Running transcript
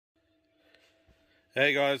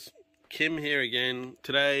Hey guys, Kim here again.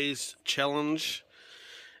 Today's challenge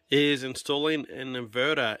is installing an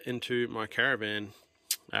inverter into my Caravan.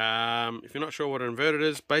 If you're not sure what an inverter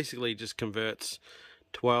is, basically just converts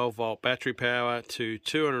 12 volt battery power to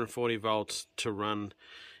 240 volts to run,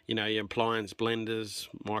 your appliance, blenders,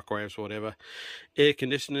 microwaves, whatever, air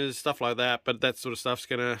conditioners, stuff like that. But that sort of stuff's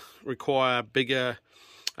going to require bigger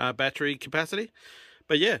battery capacity.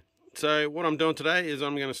 But yeah. So what I'm doing today is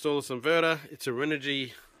I'm going to install this inverter. It's a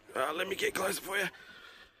renogy, let me get closer for you,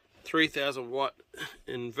 3000 watt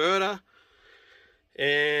inverter,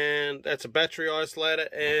 and that's a battery isolator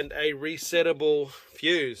and a resettable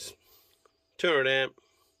fuse, 200 amp.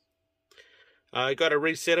 I got a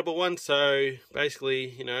resettable one, so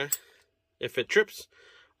basically, if it trips,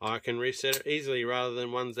 I can reset it easily rather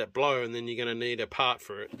than ones that blow and then you're going to need a part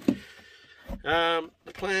for it.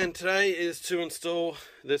 The plan today is to install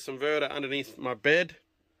this inverter underneath my bed.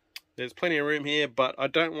 There's plenty of room here, but I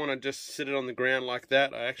don't want to just sit it on the ground like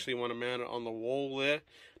that. I actually want to mount it on the wall there.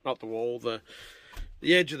 Not the wall, the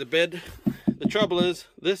edge of the bed. The trouble is,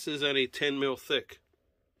 this is only 10 mil thick.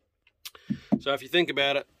 So if you think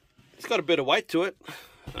about it, it's got a bit of weight to it.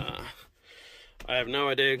 I have no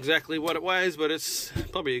idea exactly what it weighs, but it's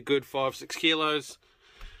probably a good 5-6 kilos.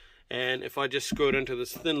 And if I just screw it into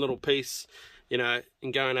this thin little piece, and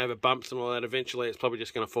going over bumps and all that, eventually it's probably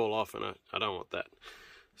just going to fall off, and I don't want that.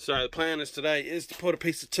 So the plan is today is to put a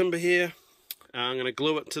piece of timber here. I'm going to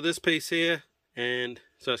glue it to this piece here, and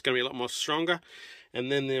so it's going to be a lot more stronger. And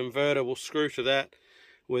then the inverter will screw to that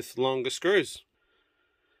with longer screws.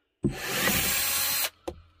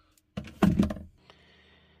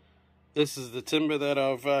 This is the timber that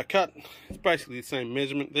I've cut. It's basically the same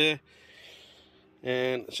measurement there.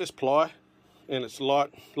 And it's just ply, and it's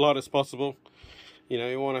light as possible.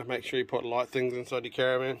 You want to make sure you put light things inside your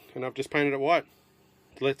Caravan, and I've just painted it white.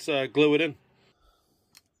 Let's glue it in.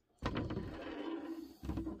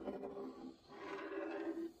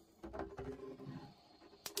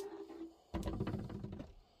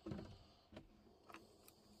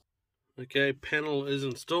 Okay, panel is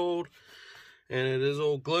installed and it is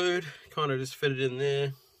all glued. Kind of just fit it in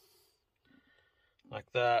there like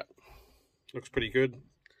that. Looks pretty good.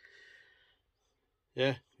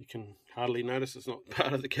 Yeah, you can hardly notice it's not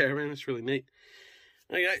part of the Caravan. It's really neat.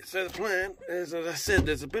 Okay, so the plan is, as I said,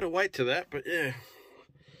 there's a bit of weight to that, but yeah,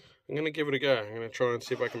 I'm going to give it a go. I'm going to try and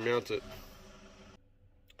see if I can mount it.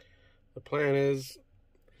 The plan is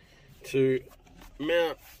to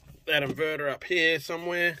mount that inverter up here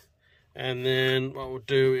somewhere, and then what we'll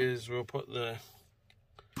do is we'll put the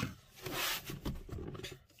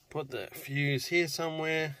fuse here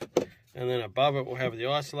somewhere. And then above it we'll have the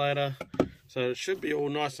isolator. So it should be all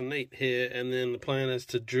nice and neat here. And then the plan is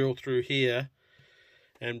to drill through here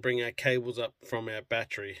and bring our cables up from our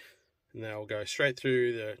battery. And they'll go straight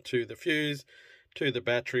through to the fuse, to the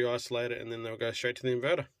battery isolator, and then they'll go straight to the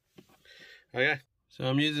inverter. Okay, so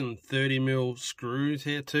I'm using 30 mil screws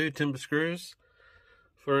here too, timber screws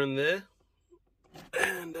for in there.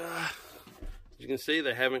 And as you can see,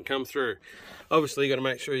 they haven't come through. Obviously you got to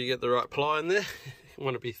make sure you get the right ply in there. You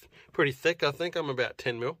want to be pretty thick. I think I'm about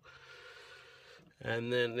 10 mil.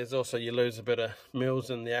 And then there's also, you lose a bit of mils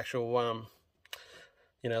in the actual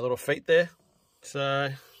little feet there. So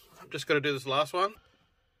I've just got to do this last one.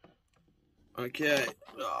 Okay,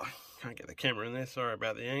 can't get the camera in there, sorry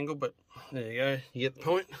about the angle, but there you go, you get the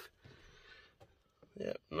point.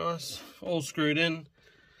 Yep, nice, all screwed in.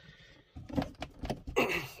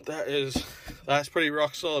 That's pretty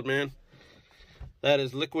rock solid, man. That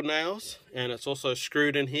is liquid nails, and it's also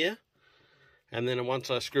screwed in here. And then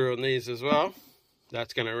once I screw in these as well,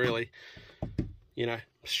 that's going to really,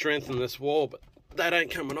 strengthen this wall. But that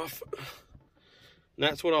ain't coming off. And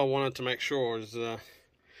that's what I wanted to make sure is,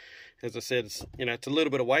 as I said, it's a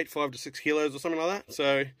little bit of weight, 5 to 6 kilos or something like that.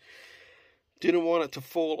 So didn't want it to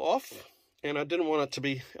fall off, and I didn't want it to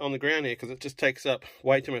be on the ground here because it just takes up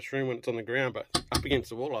way too much room when it's on the ground. But up against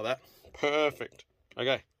the wall like that, perfect.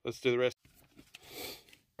 Okay, let's do the rest.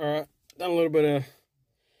 Alright, done a little bit of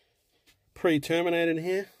pre-terminated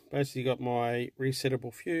here. Basically got my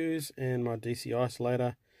resettable fuse and my DC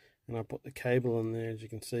isolator, and I put the cable in there. As you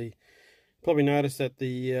can see, probably noticed that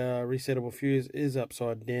the resettable fuse is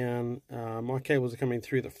upside down. My cables are coming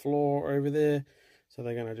through the floor over there, so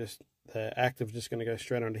they're going to the active just going to go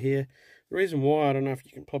straight onto here. The reason why, I don't know if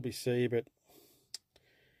you can probably see, but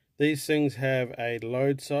these things have a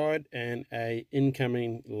load side and a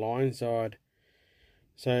incoming line side.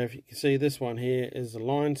 So if you can see, this one here is the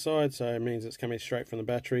line side, so it means it's coming straight from the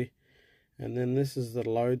battery. And then this is the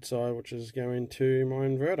load side, which is going to my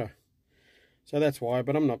inverter. So that's why,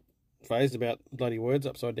 but I'm not fazed about bloody words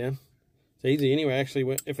upside down. It's easy anyway.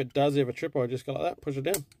 Actually, if it does ever trip, I just go like that, push it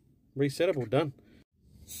down, resettable, done.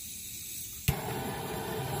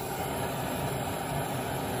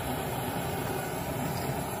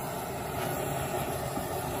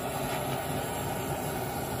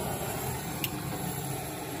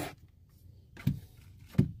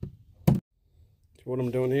 What I'm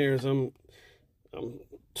doing here is I'm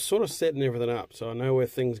sort of setting everything up so I know where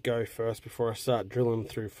things go first before I start drilling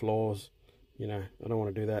through floors. You know, I don't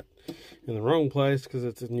want to do that in the wrong place because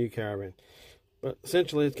it's a new Caravan. But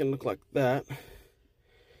essentially it's going to look like that.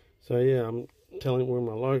 So yeah, I'm telling where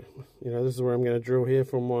my load, you know, this is where I'm going to drill here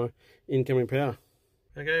for my incoming power.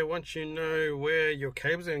 Okay, once you know where your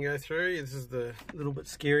cable's going to go through, this is the little bit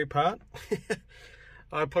scary part.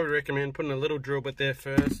 I'd probably recommend putting a little drill bit there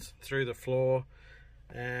first through the floor,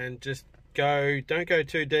 and just don't go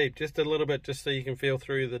too deep, just a little bit, just so you can feel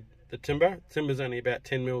through the timber. Timber's only about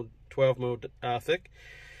 10 mil, 12 mil thick.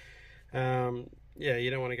 Yeah,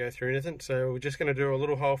 you don't want to go through anything, so we're just going to do a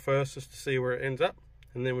little hole first just to see where it ends up,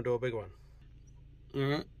 and then we'll do a big one.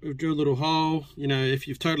 Alright, we've drilled a little hole. You know, if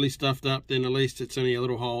you've totally stuffed up, then at least it's only a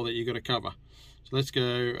little hole that you've got to cover. So let's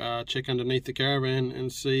go check underneath the Caravan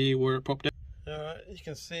and see where it popped out. Alright, you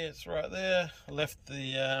can see it's right there. I left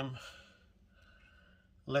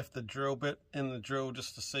the drill bit in the drill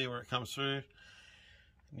just to see where it comes through.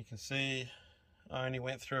 And you can see I only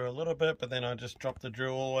went through a little bit, but then I just dropped the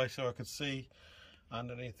drill all the way so I could see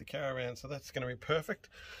underneath the Caravan. So that's going to be perfect.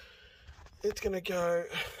 It's going to go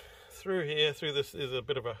through here, through this. There's a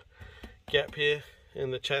bit of a gap here in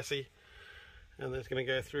the chassis, and that's going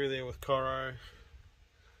to go through there with Coro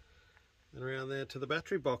and around there to the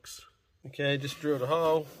battery box. Okay, just drilled a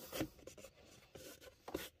hole.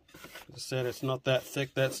 As I said, it's not that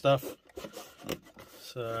thick, that stuff.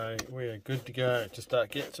 So we are good to go to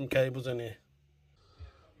start getting some cables in here.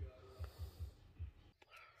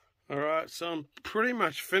 Alright, so I'm pretty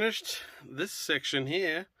much finished this section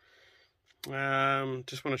here.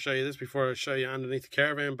 Just want to show you this before I show you underneath the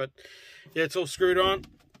Caravan, but yeah, it's all screwed on.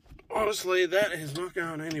 Honestly, that is not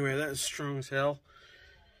going anywhere. That is strong as hell.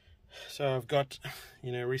 So I've got,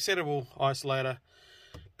 you know, resettable isolator,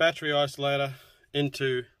 battery isolator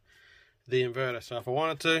into the inverter. So if I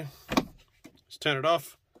wanted to, just turn it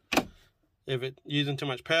off. If it's using too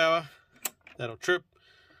much power, that'll trip.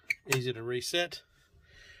 Easy to reset.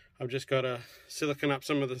 I've just got to silicone up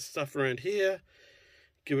some of the stuff around here,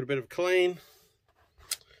 give it a bit of a clean.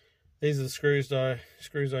 These are the screws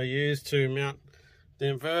I use to mount the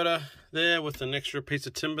inverter there, with an extra piece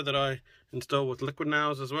of timber that I installed with liquid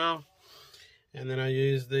nails as well. And then I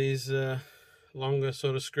use these longer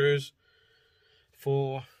sort of screws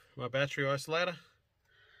for my battery isolator.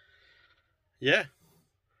 Yeah.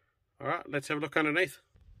 Alright, let's have a look underneath.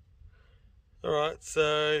 Alright,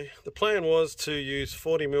 so the plan was to use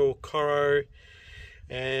 40mm Coro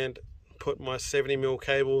and put my 70mm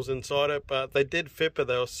cables inside it, but they did fit, but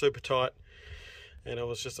they were super tight and it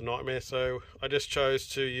was just a nightmare. So I just chose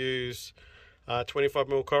to use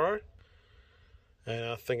 25mm Coro, and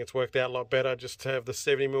I think it's worked out a lot better just to have the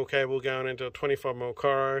 70mm cable going into a 25mm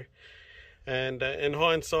Coro. And in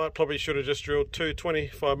hindsight, probably should have just drilled two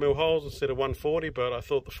 25mm holes instead of 140, but I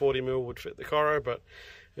thought the 40mm would fit the Coro, but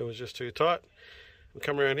it was just too tight. We'll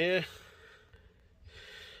come around here.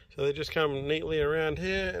 So they just come neatly around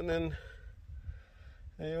here, and then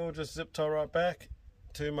they all just zip tie right back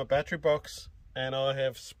to my battery box, and I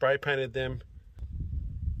have spray painted them,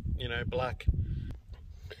 you know, black.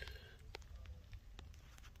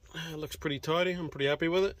 It looks pretty tidy. I'm pretty happy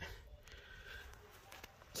with it.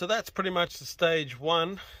 So that's pretty much the stage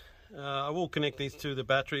one. I will connect these to the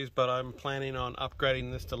batteries, but I'm planning on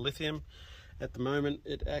upgrading this to lithium. At the moment,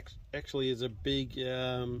 it actually is a big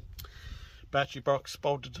battery box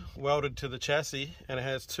welded to the chassis, and it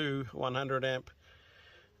has two 100 amp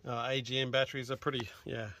AGM batteries. Are pretty,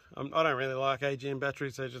 yeah, I don't really like AGM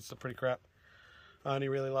batteries, they're just pretty crap. I only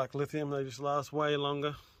really like lithium, they just last way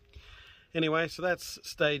longer. Anyway, so that's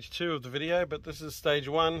stage 2 of the video, but this is stage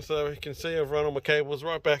 1. So you can see I've run all my cables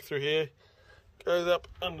right back through here, goes up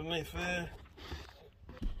underneath there,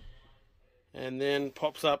 and then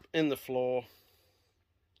pops up in the floor,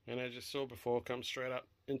 and as you saw before, comes straight up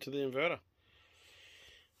into the inverter.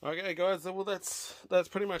 Okay guys, well that's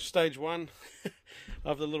pretty much stage 1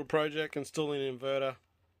 of the little project, installing an inverter.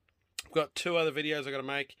 I've got 2 other videos I've got to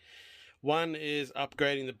make. One is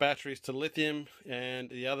upgrading the batteries to lithium, and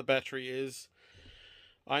the other battery is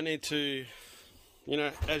I need to, you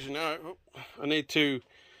know, as you know, I need to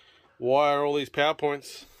wire all these power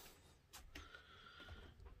points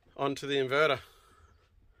onto the inverter.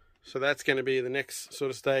 So that's going to be the next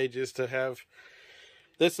sort of stage, is to have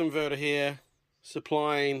this inverter here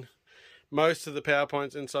supplying most of the power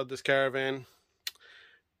points inside this Caravan.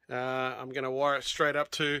 I'm going to wire it straight up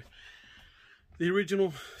to the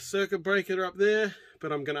original circuit breaker up there,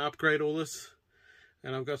 but I'm going to upgrade all this,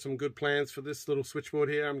 and I've got some good plans for this little switchboard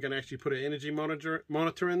here. I'm going to actually put an energy monitor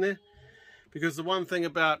in there, because the one thing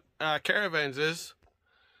about Caravans is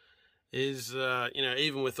you know,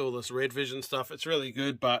 even with all this red vision stuff, it's really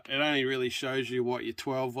good, but it only really shows you what your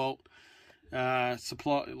 12 volt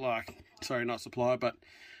supply, like, sorry, not supply, but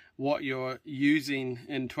what you're using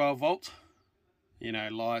in 12 volts, you know,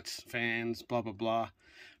 lights, fans, blah blah blah.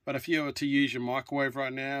 But if you were to use your microwave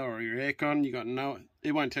right now or your aircon, you got no,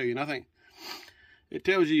 it won't tell you nothing. It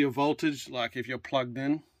tells you your voltage, like if you're plugged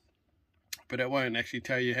in, but it won't actually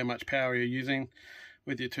tell you how much power you're using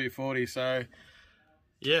with your 240. So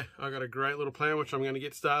yeah, I got a great little plan which I'm going to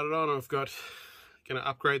get started on. I've got going to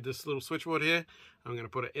upgrade this little switchboard here. I'm going to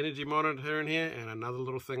put an energy monitor in here, and another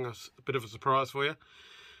little thing, a bit of a surprise for you.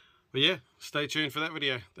 But yeah, stay tuned for that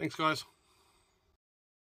video. Thanks guys.